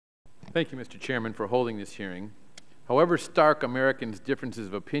Thank you, Mr. Chairman, for holding this hearing. However stark Americans' differences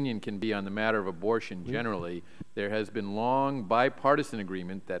of opinion can be on the matter of abortion generally, there has been long bipartisan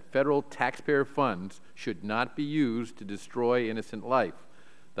agreement that federal taxpayer funds should not be used to destroy innocent life.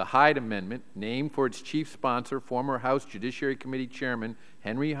 The Hyde Amendment, named for its chief sponsor, former House Judiciary Committee Chairman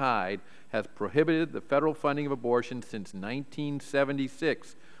Henry Hyde, has prohibited the federal funding of abortion since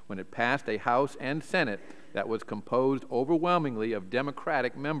 1976, when it passed a House and Senate that was composed overwhelmingly of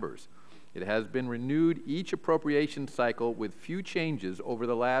Democratic members. It has been renewed each appropriation cycle with few changes over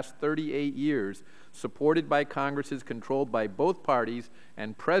the last 38 years, supported by Congresses controlled by both parties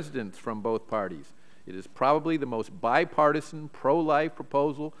and presidents from both parties. It is probably the most bipartisan pro-life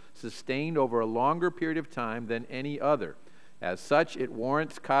proposal sustained over a longer period of time than any other. As such, it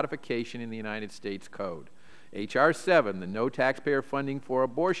warrants codification in the United States Code. H.R. 7, the No Taxpayer Funding for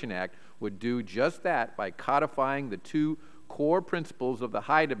Abortion Act, would do just that by codifying the two core principles of the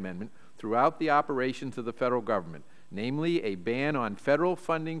Hyde Amendment throughout the operations of the federal government, namely a ban on federal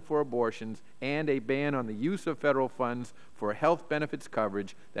funding for abortions and a ban on the use of federal funds for health benefits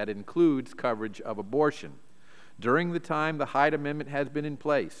coverage that includes coverage of abortion. During the time the Hyde Amendment has been in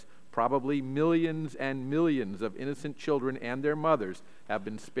place, probably millions and millions of innocent children and their mothers have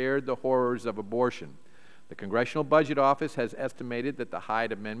been spared the horrors of abortion. The Congressional Budget Office has estimated that the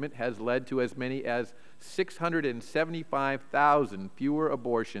Hyde Amendment has led to as many as 675,000 fewer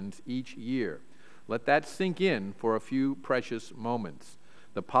abortions each year. Let that sink in for a few precious moments.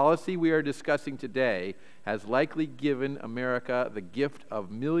 The policy we are discussing today has likely given America the gift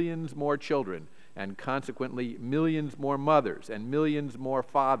of millions more children and consequently millions more mothers and millions more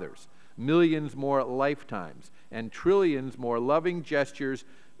fathers, millions more lifetimes, and trillions more loving gestures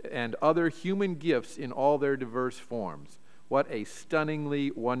and other human gifts in all their diverse forms. What a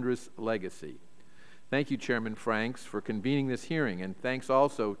stunningly wondrous legacy. Thank you, Chairman Franks, for convening this hearing, and thanks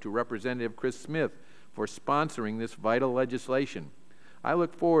also to Representative Chris Smith for sponsoring this vital legislation. I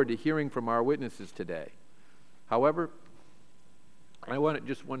look forward to hearing from our witnesses today. However, I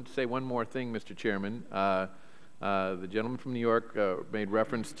just want to say one more thing, Mr. Chairman. The gentleman from New York made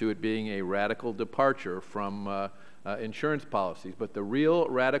reference to it being a radical departure from insurance policies, but the real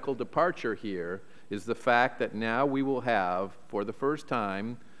radical departure here is the fact that now we will have, for the first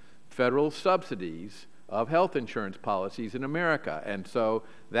time, federal subsidies of health insurance policies in America. And so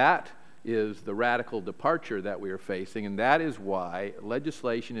that is the radical departure that we are facing, and that is why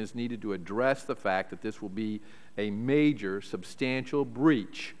legislation is needed to address the fact that this will be a major, substantial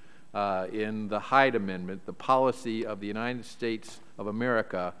breach in the Hyde Amendment, the policy of the United States of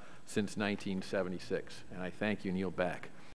America since 1976. And I thank you and yield back.